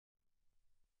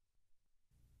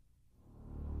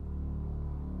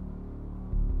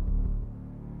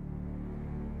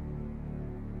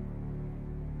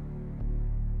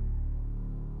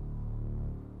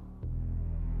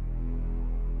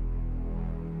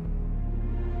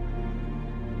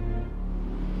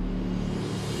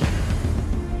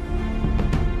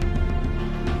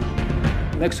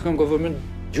Mexican government,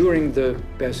 during the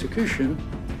persecution,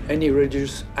 any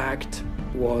religious act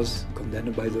was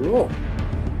condemned by the law.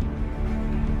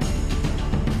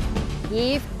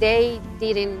 If they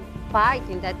didn't fight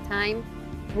in that time,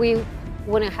 we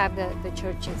wouldn't have the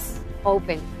churches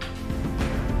open.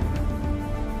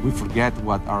 We forget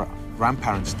what our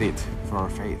grandparents did for our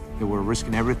faith. They were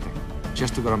risking everything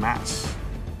just to go to Mass.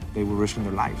 They were risking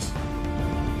their lives.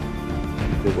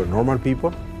 They were normal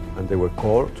people, and they were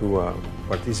called to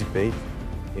participate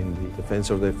in the defense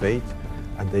of their faith,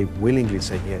 and they willingly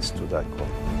said yes to that call.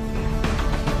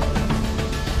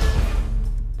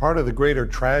 Part of the greater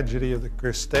tragedy of the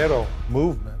Cristero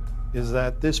movement is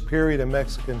that this period in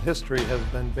Mexican history has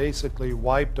been basically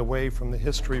wiped away from the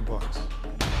history books.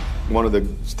 One of the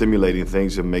stimulating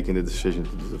things of making the decision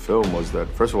to do the film was that,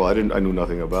 first of all, I knew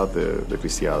nothing about the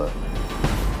Cristiada.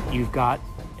 You've got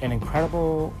an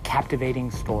incredible,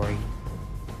 captivating story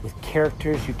with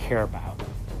characters you care about.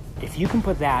 If you can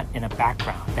put that in a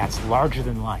background that's larger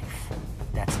than life,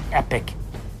 that's epic,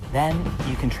 then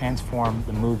you can transform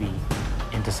the movie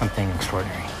into something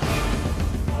extraordinary.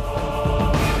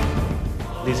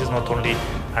 This is not only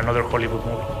another Hollywood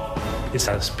movie, it's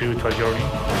a spiritual journey.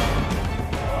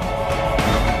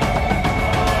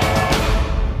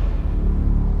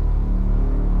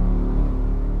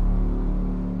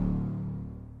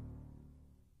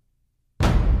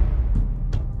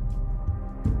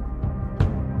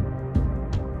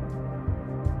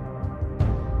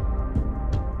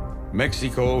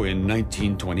 Mexico in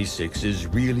 1926 is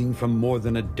reeling from more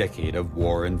than a decade of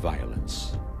war and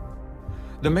violence.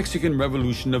 The Mexican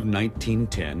Revolution of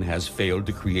 1910 has failed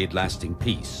to create lasting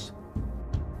peace.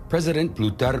 President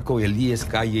Plutarco Elías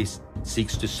Calles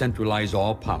seeks to centralize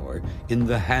all power in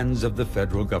the hands of the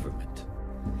federal government.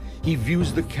 He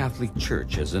views the Catholic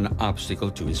Church as an obstacle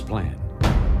to his plan.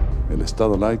 El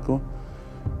Estado laico,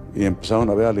 y empezaron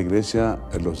a ver a la Iglesia,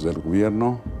 los del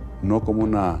gobierno, no como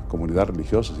una comunidad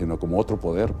religiosa, sino como otro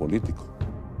poder político.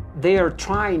 They are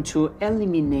trying to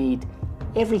eliminate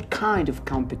every kind of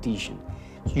competition.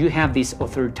 You have this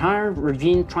authoritarian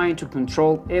regime trying to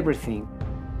control everything.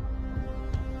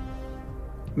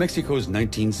 Mexico's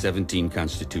 1917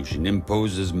 Constitution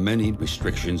imposes many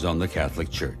restrictions on the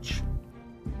Catholic Church.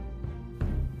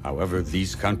 However,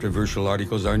 these controversial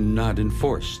articles are not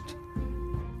enforced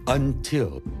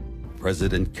until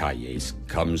President Calles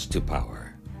comes to power.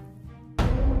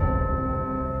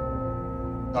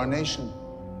 Our nation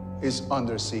is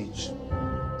under siege.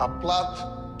 A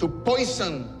plot to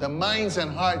poison the minds and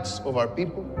hearts of our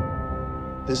people.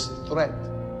 This threat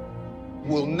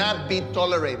will not be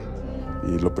tolerated.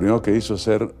 Y lo primero que hizo es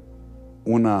hacer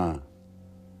una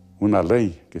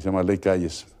ley que se llama Ley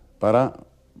Calles para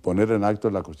poner en acto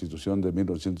la Constitución de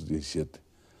 1917.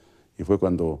 Y fue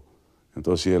cuando,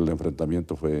 entonces sí, el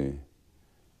enfrentamiento fue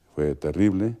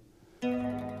terrible.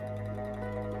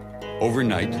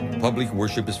 Overnight, public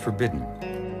worship is forbidden.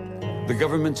 The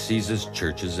government seizes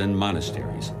churches and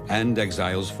monasteries and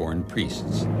exiles foreign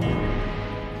priests.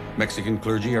 Mexican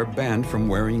clergy are banned from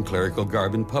wearing clerical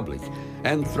garb in public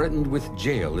and threatened with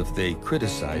jail if they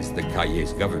criticize the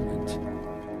Calles government.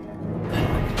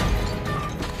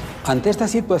 Ante esta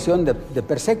situación de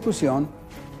persecución,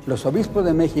 los obispos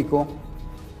de México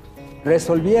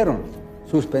resolvieron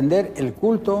suspender el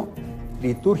culto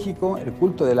litúrgico, el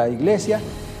culto de la Iglesia,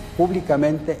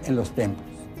 públicamente en los templos.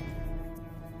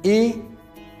 Y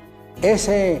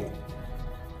ese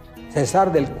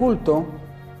cesar del culto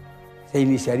se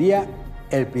iniciaría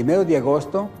el 1 de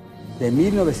agosto de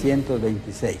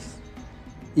 1926.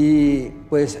 Y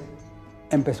pues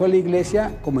empezó la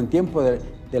Iglesia, como en tiempo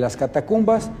de las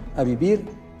catacumbas, a vivir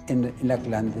en la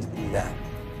clandestinidad.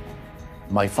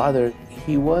 My father,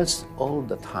 he was all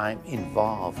the time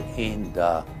involved in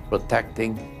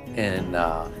protecting and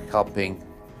helping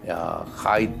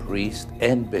high priests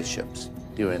and bishops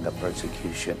during the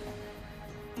persecution.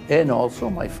 And also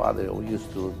my father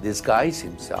used to disguise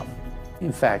himself.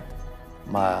 In fact,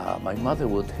 my mother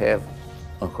would have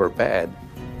on her bed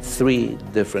 3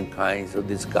 different kinds of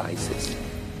disguises.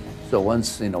 So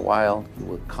once in a while, he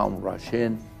would come, rush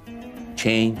in,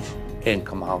 change, and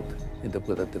come out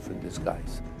with a different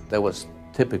disguise. That was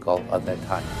typical at that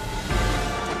time.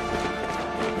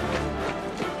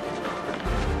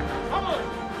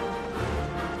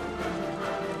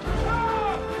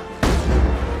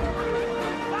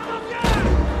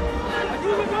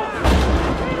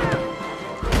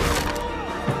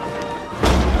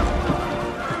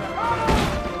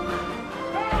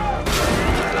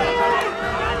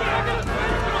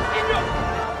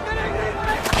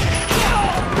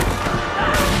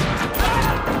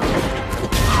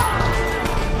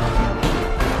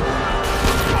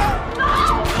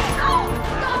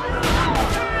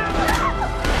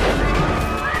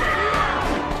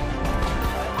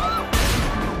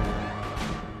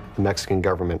 the Mexican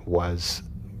government was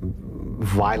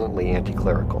violently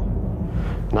anti-clerical.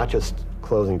 Not just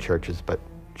closing churches, but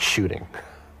shooting,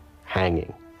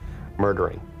 hanging,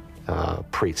 murdering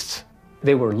priests.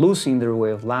 They were losing their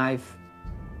way of life,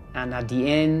 and at the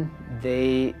end,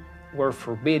 they were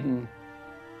forbidden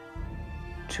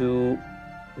to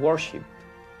worship.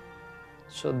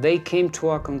 So they came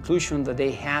to a conclusion that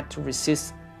they had to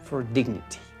resist for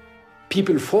dignity.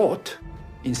 People fought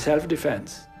in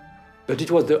self-defense, but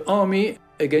it was the army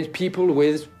against people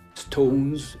with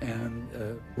stones and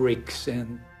bricks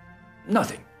and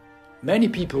nothing. Many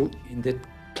people in the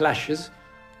clashes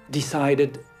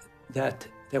decided that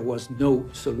there was no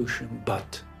solution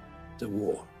but the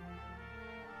war.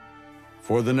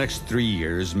 For the next 3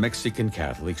 years, Mexican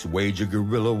Catholics wage a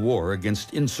guerrilla war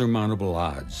against insurmountable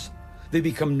odds. They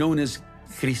become known as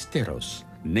Cristeros,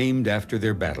 named after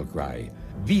their battle cry,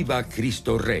 Viva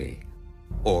Cristo Rey,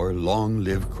 or Long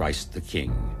Live Christ the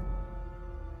King.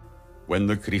 When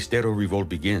the Cristero revolt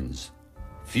begins,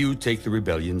 few take the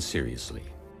rebellion seriously.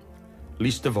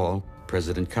 Least of all,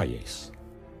 President Calles.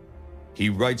 He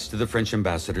writes to the French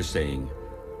ambassador saying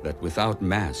that without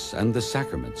Mass and the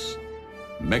sacraments,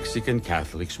 Mexican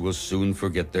Catholics will soon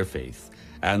forget their faith,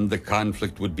 and the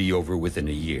conflict would be over within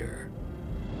a year.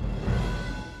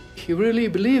 He really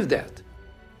believed that.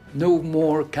 No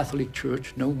more Catholic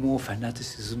Church, no more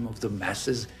fanaticism of the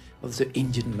masses, of the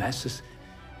Indian masses.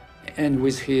 And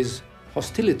with his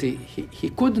hostility, he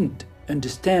couldn't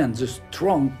understand the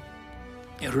strong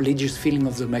religious feeling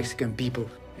of the Mexican people.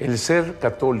 El ser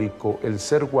católico, el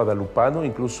ser guadalupano,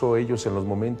 incluso ellos en los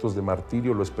momentos de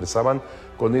martirio lo expresaban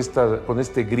con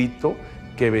este grito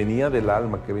que venía del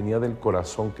alma, que venía del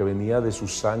corazón, que venía de su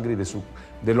sangre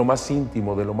y de lo más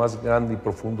íntimo, de lo más grande y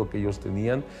profundo que ellos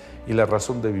tenían, y la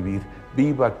razón de vivir.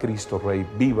 Viva Cristo Rey,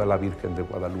 viva la Virgen de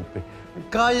Guadalupe.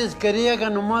 Calles quería que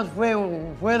nomás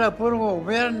fuera puro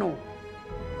gobierno.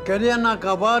 Querían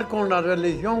acabar con la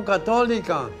religión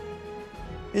católica.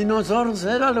 Y nosotros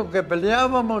era lo que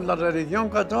peleábamos, la religión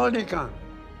católica.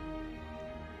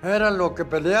 Era lo que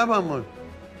peleábamos.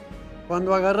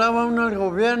 Cuando agarraba uno el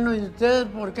gobierno, ¿y ustedes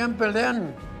por qué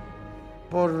pelean?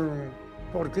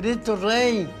 Por Cristo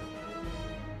Rey.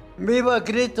 Viva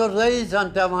Cristo Rey,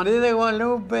 Santa María de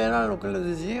Guadalupe, era lo que les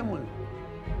decíamos.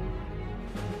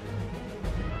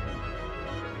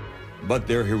 But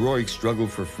their heroic struggle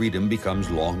for freedom becomes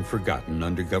long forgotten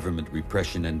under government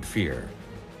repression and fear.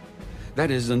 That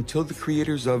is, until the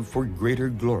creators of For Greater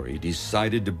Glory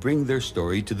decided to bring their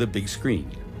story to the big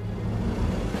screen.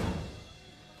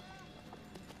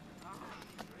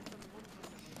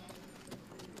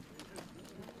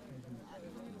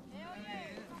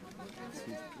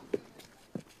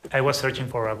 I was searching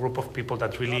for a group of people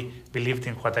that really believed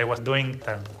in what I was doing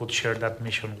and could share that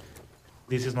mission.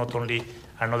 This is not only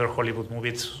another Hollywood movie,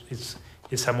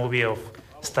 it's a movie of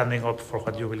standing up for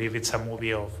what you believe. It's a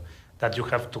movie of that you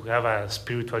have to have a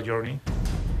spiritual journey.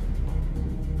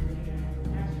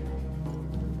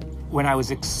 When I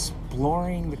was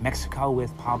exploring Mexico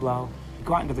with Pablo, I'd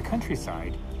go out into the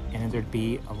countryside and there'd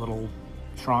be a little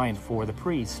shrine for the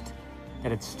priest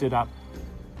that had stood up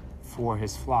for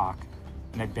his flock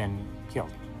and had been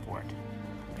killed for it.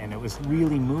 And it was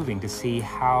really moving to see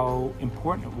how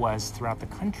important it was throughout the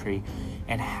country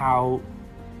and how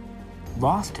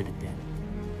lost it had been.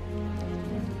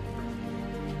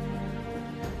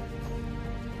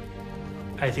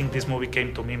 I think this movie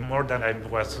came to me more than I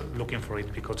was looking for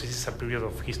it, because this is a period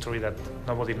of history that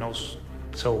nobody knows.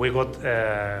 So we got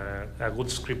a good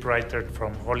scriptwriter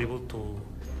from Hollywood to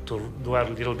do a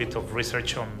little bit of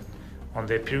research on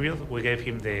the period. We gave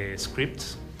him the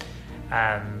scripts,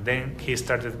 and then he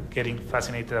started getting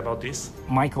fascinated about this.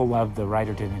 Michael Love, the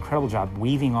writer, did an incredible job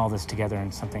weaving all this together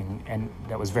in something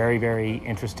that was very, very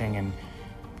interesting and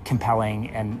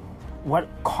compelling. And what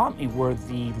caught me were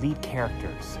the lead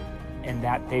characters, and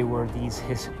that they were these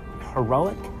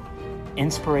heroic,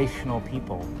 inspirational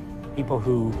people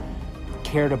who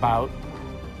cared about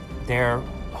their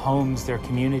homes, their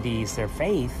communities, their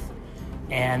faith,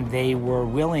 and they were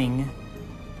willing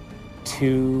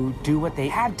to do what they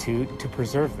had to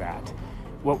preserve that.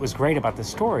 What was great about the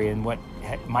story and what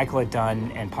Michael had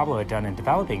done and Pablo had done in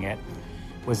developing it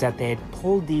was that they had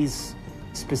pulled these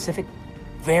specific,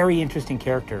 very interesting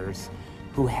characters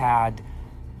who had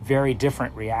very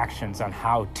different reactions on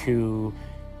how to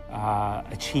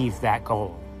achieve that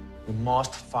goal. We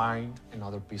must find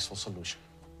another peaceful solution.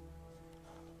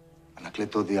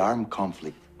 Anacleto, the armed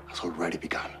conflict has already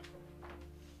begun.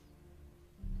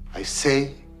 I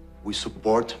say we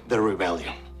support the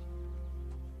rebellion.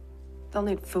 They'll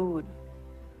need food,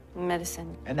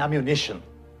 medicine, and ammunition.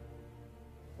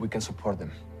 We can support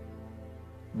them.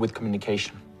 with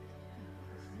communication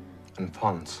and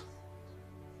funds.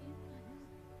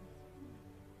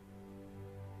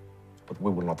 But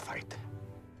we will not fight.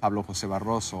 Pablo Jose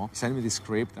Barroso sent me the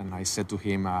script, and I said to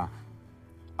him, I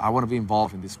want to be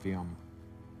involved in this film.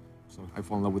 So I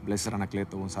fell in love with Blessed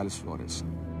Anacleto González Flores.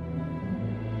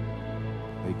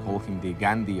 They call him the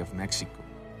Gandhi of Mexico,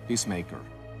 peacemaker,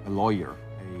 a lawyer,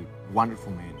 a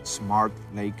wonderful man, smart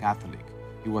lay Catholic.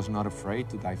 He was not afraid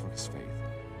to die for his faith.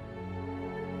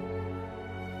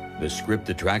 The script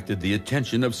attracted the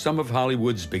attention of some of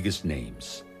Hollywood's biggest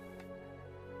names.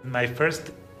 My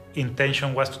first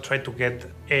intention was to try to get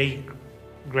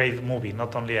A-grade movie,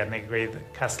 not only an A-grade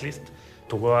cast list,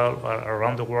 to go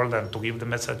around the world and to give the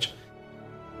message.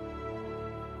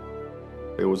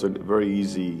 It was a very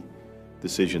easy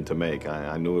decision to make.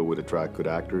 I knew it would attract good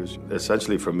actors.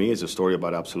 Essentially, for me, it's a story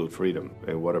about absolute freedom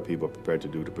and what are people prepared to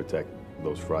do to protect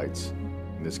those rights.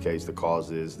 In this case, the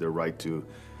cause is their right to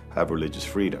have religious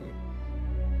freedom.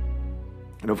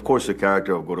 And of course, the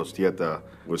character of Gorostieta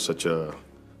was such a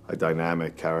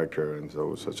dynamic character, and so it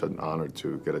was such an honor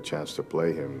to get a chance to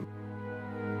play him.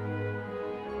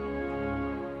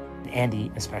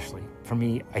 Andy, especially. For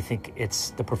me, I think it's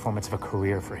the performance of a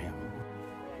career for him.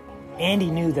 Andy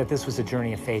knew that this was a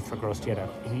journey of faith for Gorostieta.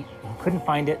 He couldn't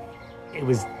find it. It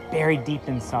was buried deep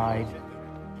inside.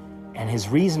 And his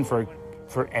reason for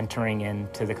entering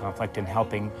into the conflict and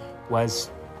helping was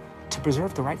to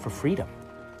preserve the right for freedom.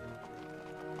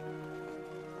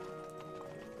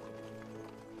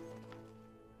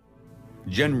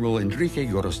 General Enrique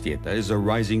Gorostieta is a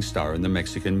rising star in the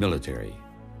Mexican military.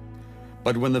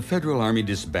 But when the Federal Army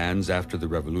disbands after the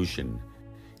revolution,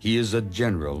 he is a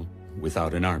general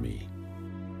without an army.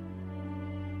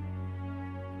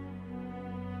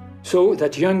 So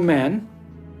that young man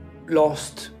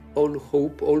lost all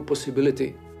hope, all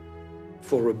possibility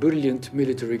for a brilliant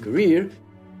military career.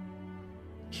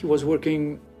 He was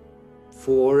working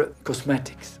for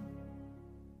cosmetics.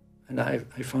 And I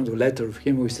found a letter of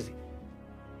him who said,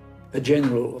 a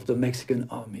general of the Mexican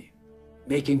army,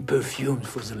 making perfumes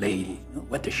for the lady.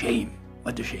 What a shame,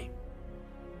 what a shame.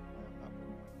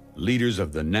 Leaders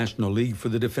of the National League for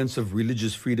the Defense of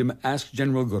Religious Freedom asked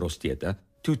General Gorostieta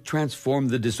to transform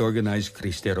the disorganized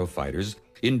Cristero fighters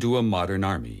into a modern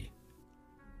army.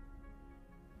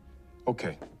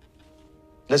 Okay,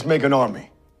 let's make an army.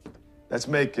 Let's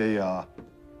make a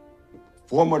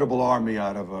formidable army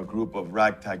out of a group of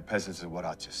ragtag peasants and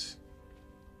huaraches,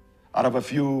 out of a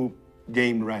few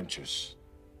game ranchers,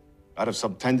 out of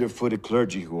some tender-footed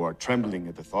clergy who are trembling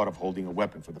at the thought of holding a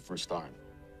weapon for the first time.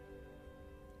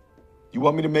 You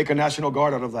want me to make a National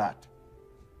Guard out of that?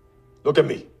 Look at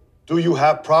me. Do you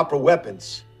have proper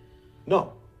weapons?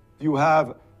 No. Do you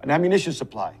have an ammunition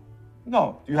supply?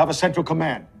 No. Do you have a central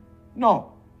command?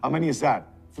 No. How many is that?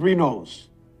 3 no's.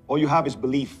 All you have is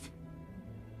belief.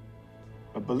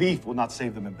 But belief will not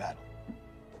save them in battle.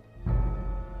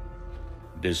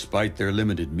 Despite their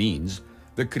limited means,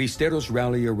 the Cristeros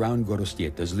rally around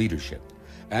Gorostieta's leadership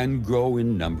and grow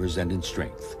in numbers and in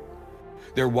strength.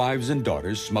 Their wives and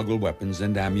daughters smuggle weapons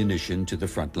and ammunition to the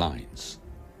front lines.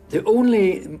 The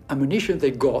only ammunition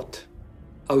they got,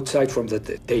 outside from that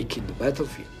they take in the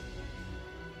battlefield,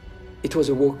 it was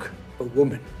a work of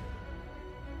woman.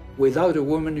 Without a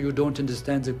woman, you don't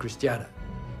understand the Cristiada.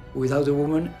 Without a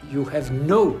woman, you have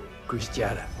no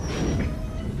Cristiada.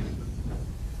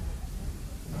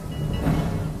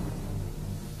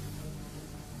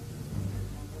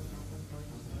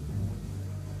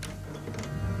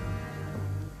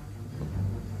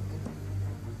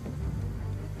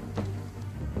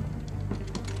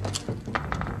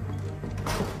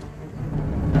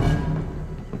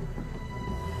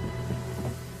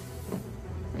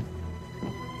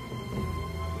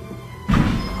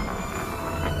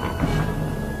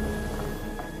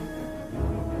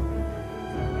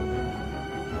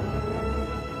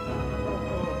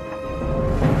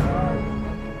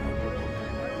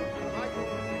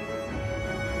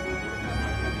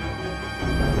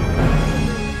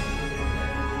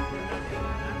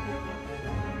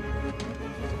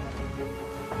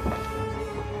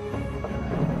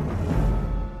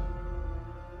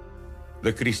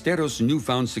 The Cristeros'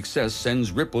 newfound success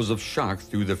sends ripples of shock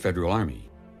through the Federal Army.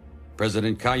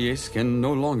 President Calles can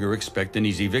no longer expect an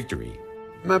easy victory.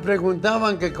 Me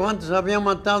preguntaban que cuántos había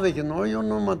matado. Dije, no, yo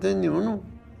no maté ni uno.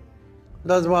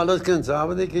 Las balas, quién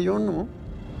sabe, dije yo no.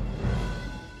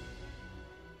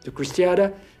 The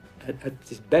Cristiada, at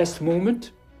its best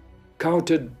moment,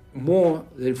 counted more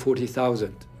than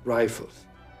 40,000 rifles.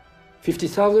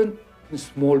 50,000 in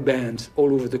small bands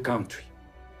all over the country.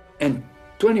 And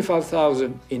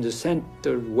 25,000 in the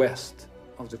center west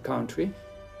of the country,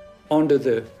 under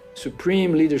the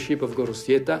supreme leadership of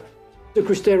Gorostieta, the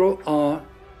Cristeros are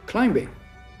climbing.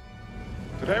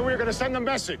 Today we are going to send a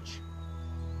message.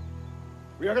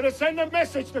 We are going to send a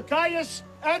message to Caius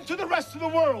and to the rest of the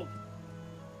world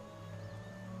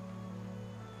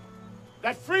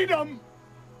that freedom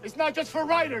is not just for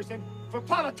writers and for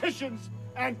politicians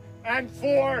and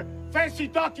for fancy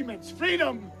documents.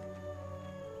 Freedom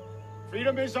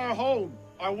is our home,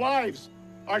 our wives,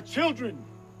 our children,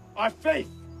 our faith.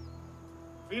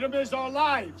 Freedom is our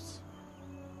lives.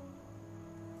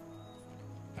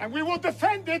 And we will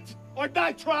defend it or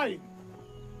die trying.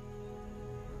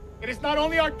 It is not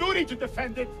only our duty to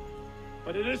defend it,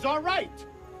 but it is our right.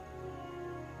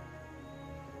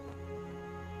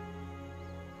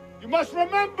 You must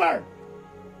remember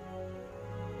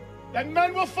that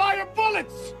men will fire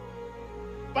bullets,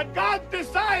 but God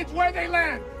decides where they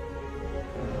land.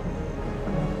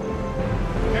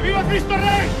 ¡Que viva Cristo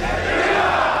Rey!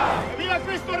 ¡Que viva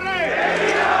Cristo Rey!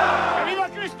 ¡Que viva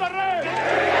Cristo Rey!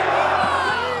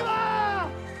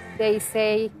 They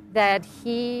say that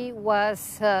he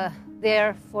was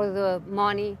there for the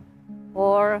money,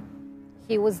 or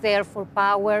he was there for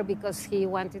power because he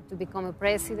wanted to become a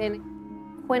president.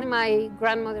 When my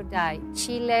grandmother died,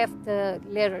 she left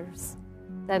letters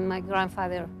that my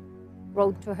grandfather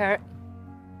wrote to her.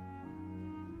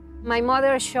 My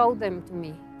mother showed them to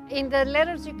me. In the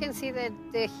letters, you can see that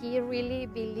he really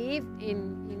believed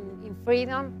in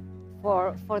freedom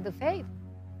for the faith.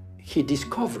 He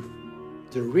discovered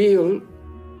the real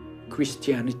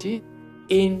Christianity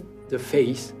in the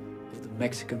face of the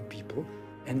Mexican people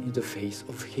and in the face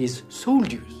of his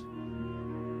soldiers.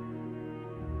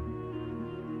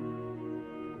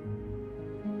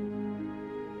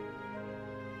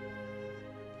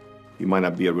 He might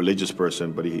not be a religious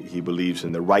person, but he believes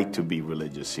in the right to be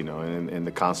religious, you know, and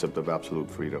the concept of absolute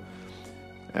freedom.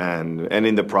 And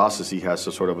in the process, he has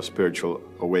a sort of a spiritual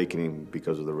awakening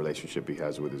because of the relationship he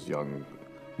has with his young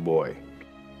boy.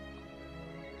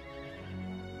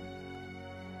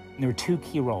 There were two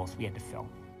key roles we had to fill: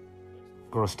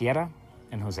 Gorostieta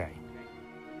and Jose.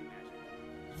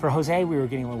 For Jose, we were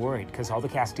getting a little worried because all the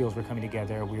cast deals were coming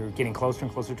together. We were getting closer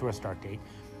and closer to our start date.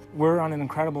 We're on an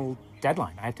incredible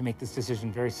deadline. I have to make this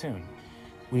decision very soon.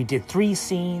 We did 3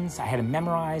 scenes. I had them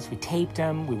memorized. We taped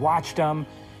them. We watched them.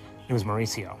 It was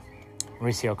Mauricio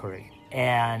Curry.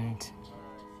 And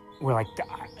we're like,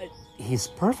 he's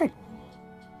perfect.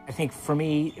 I think for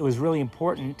me, it was really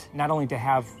important not only to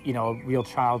have, you know, a real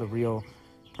child, a real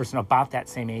person about that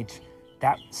same age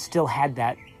that still had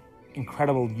that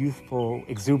incredible youthful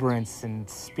exuberance and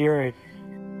spirit.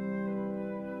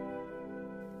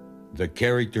 The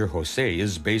character Jose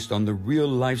is based on the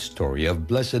real-life story of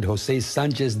Blessed Jose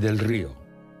Sanchez del Rio,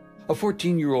 a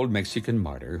 14-year-old Mexican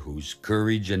martyr whose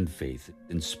courage and faith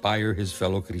inspire his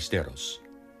fellow Cristeros.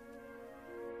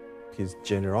 His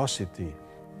generosity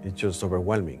is just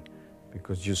overwhelming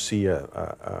because you see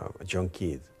a young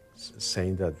kid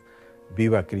saying that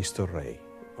Viva Cristo Rey,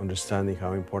 understanding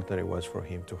how important it was for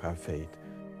him to have faith.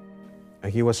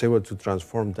 And he was able to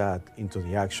transform that into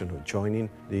the action of joining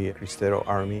the Cristero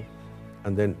army,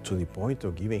 and then to the point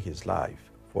of giving his life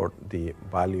for the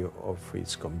value of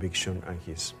his conviction and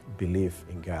his belief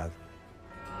in God.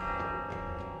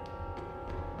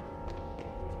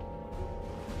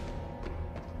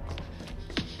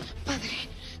 Padre,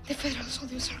 the federal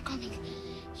soldiers are coming.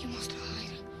 You must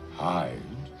hide. Hide?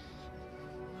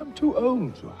 I'm too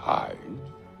old to hide.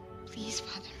 Please,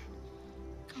 Father,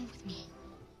 come with me.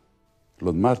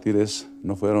 Los mártires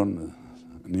no fueron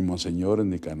ni monseñores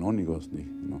ni canónigos,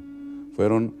 no.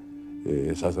 Fueron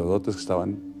sacerdotes que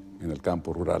estaban en el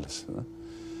campo, rurales, ¿verdad?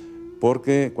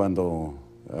 Porque cuando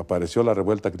apareció la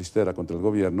revuelta cristera contra el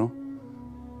gobierno,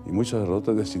 y muchos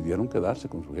sacerdotes decidieron quedarse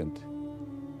con su gente,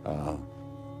 a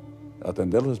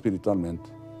atenderlos espiritualmente.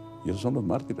 Y esos son los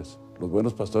mártires, los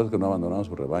buenos pastores que no abandonaron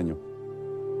su rebaño.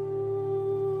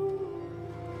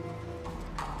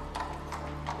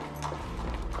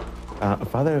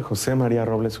 Father José María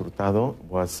Robles Hurtado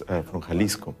was from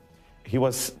Jalisco. He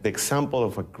was the example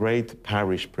of a great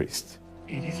parish priest.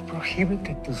 It is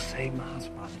prohibited to say Mass,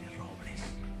 Padre Robles.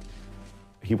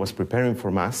 He was preparing for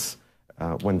Mass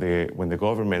when the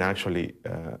government actually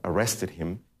arrested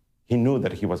him. He knew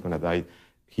that he was going to die.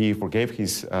 He forgave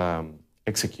his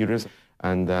executors,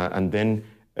 and then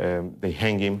they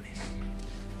hang him.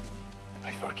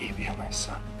 I forgive you, my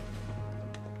son.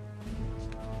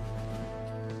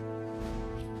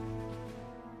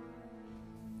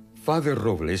 Father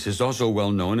Robles is also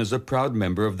well known as a proud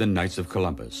member of the Knights of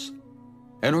Columbus,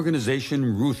 an organization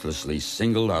ruthlessly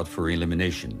singled out for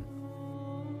elimination.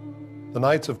 The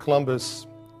Knights of Columbus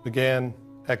began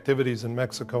activities in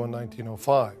Mexico in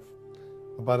 1905.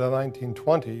 By the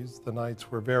 1920s, the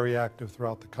Knights were very active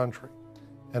throughout the country.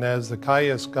 And as the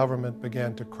Calles government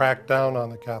began to crack down on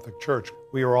the Catholic Church,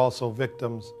 we were also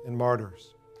victims and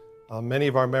martyrs. Many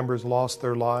of our members lost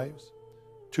their lives.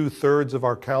 2/3 of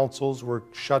our councils were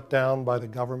shut down by the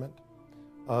government.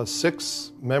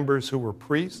 6 members who were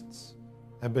priests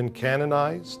have been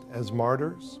canonized as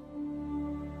martyrs.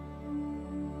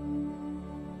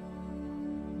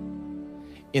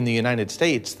 In the United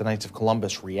States, the Knights of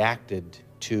Columbus reacted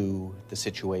to the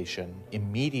situation,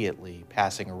 immediately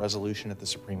passing a resolution at the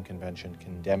Supreme Convention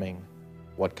condemning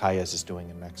what Calles is doing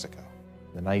in Mexico.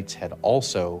 The Knights had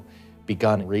also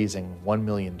begun raising $1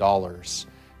 million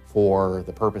for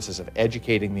the purposes of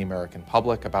educating the American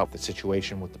public about the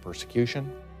situation with the persecution.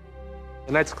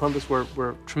 The Knights of Columbus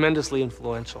were tremendously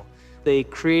influential. They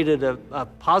created a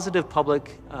positive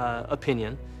public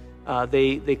opinion.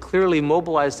 They clearly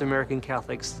mobilized American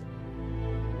Catholics.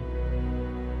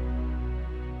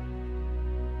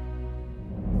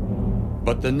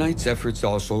 But the Knights' efforts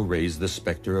also raised the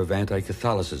specter of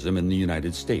anti-Catholicism in the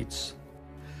United States.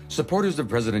 Supporters of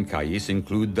President Calles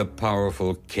include the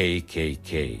powerful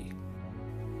KKK.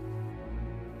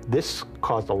 This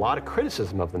caused a lot of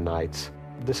criticism of the Knights.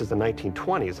 This is the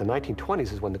 1920s. The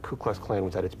 1920s is when the Ku Klux Klan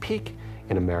was at its peak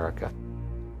in America.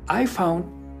 I found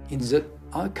in the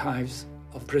archives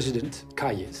of President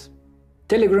Calles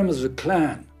telegrams of the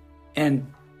Klan,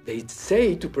 and they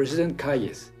say to President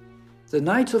Calles, the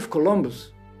Knights of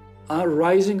Columbus are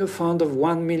raising a fund of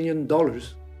 $1 million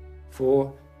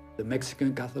for the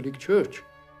Mexican Catholic Church.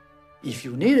 If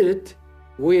you need it,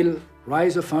 we'll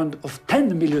raise a fund of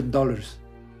 $10 million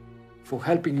for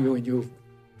helping you in your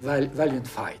valiant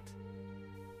fight.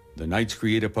 The Knights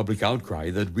create a public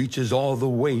outcry that reaches all the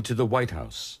way to the White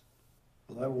House.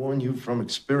 Well, I warn you from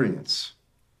experience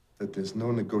that there's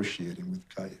no negotiating with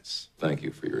Calles. Thank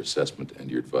you for your assessment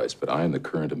and your advice, but I am the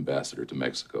current ambassador to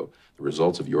Mexico. The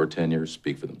results of your tenure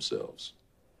speak for themselves.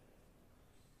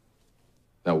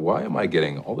 Now, why am I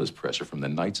getting all this pressure from the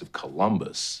Knights of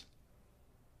Columbus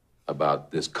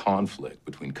about this conflict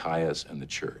between Calles and the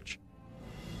Church?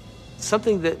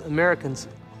 Something that Americans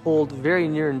hold very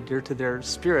near and dear to their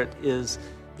spirit is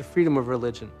the freedom of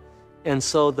religion. And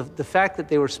so the fact that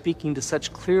they were speaking to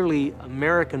such clearly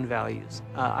American values,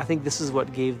 I think this is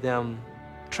what gave them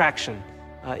traction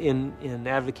in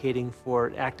advocating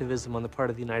for activism on the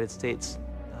part of the United States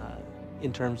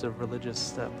in terms of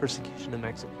religious persecution in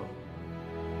Mexico.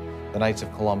 The Knights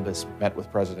of Columbus met with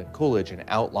President Coolidge and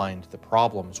outlined the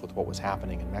problems with what was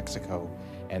happening in Mexico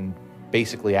and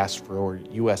basically asked for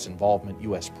U.S. involvement,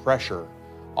 U.S. pressure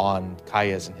on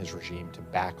Calles and his regime to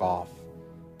back off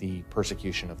the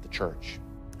persecution of the church.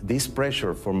 This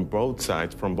pressure from both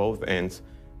sides, from both ends,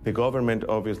 the government,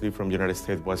 obviously from the United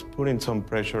States, was putting some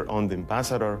pressure on the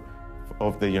ambassador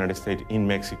of the United States in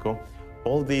Mexico.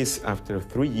 All this, after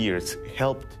 3 years,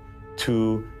 helped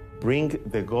to bring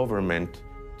the government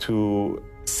to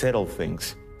settle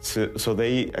things. So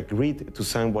they agreed to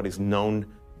sign what is known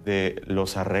the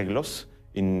Los Arreglos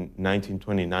in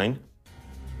 1929.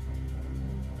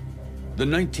 The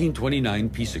 1929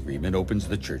 peace agreement opens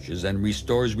the churches and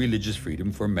restores religious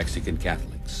freedom for Mexican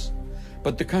Catholics.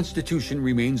 But the Constitution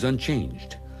remains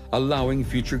unchanged, allowing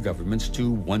future governments to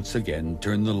once again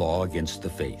turn the law against the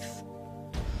faith.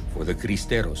 For the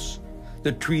Cristeros,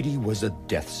 the treaty was a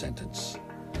death sentence.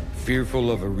 Fearful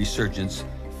of a resurgence,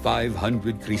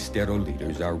 500 Cristero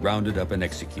leaders are rounded up and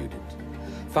executed.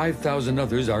 5,000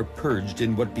 others are purged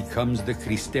in what becomes the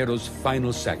Cristeros'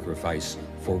 final sacrifice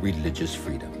for religious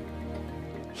freedom.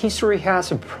 History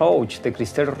has approached the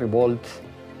Cristero revolt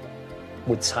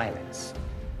with silence.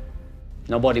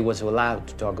 Nobody was allowed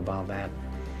to talk about that.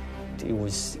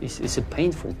 It's a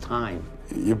painful time.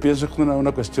 Yo pienso que es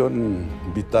una cuestión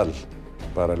vital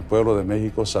para el pueblo de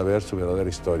México saber su verdadera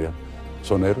historia.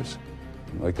 Son héroes,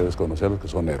 no hay que desconocerlos que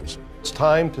son héroes. It's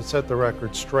time to set the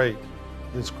record straight.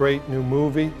 This great new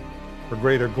movie, For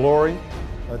Greater Glory,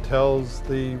 tells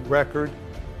the record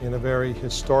in a very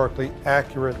historically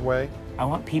accurate way. I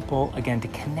want people, again, to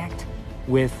connect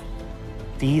with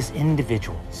these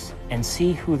individuals and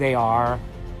see who they are,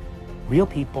 real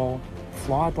people,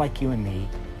 flawed like you and me,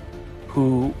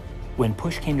 who, when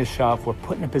push came to shove, were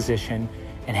put in a position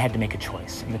and had to make a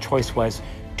choice. And the choice was,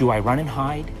 do I run and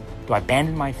hide? Do I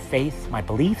abandon my faith, my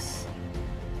beliefs,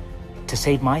 to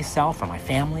save myself or my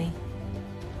family?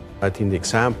 I think the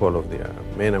example of the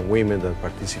men and women that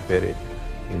participated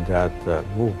in that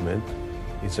movement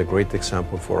is a great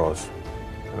example for us.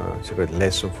 It's a great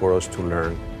lesson for us to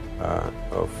learn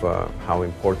of how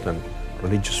important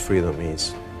religious freedom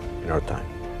is in our time.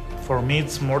 For me,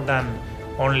 it's more than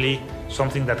only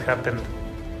something that happened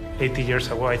 80 years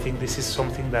ago. I think this is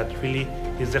something that really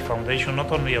is the foundation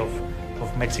not only of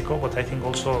Mexico, but I think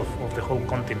also of the whole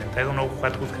continent. I don't know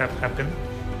what would have happened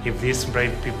if these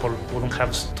brave people wouldn't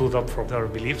have stood up for their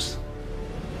beliefs.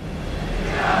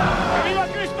 ¡Viva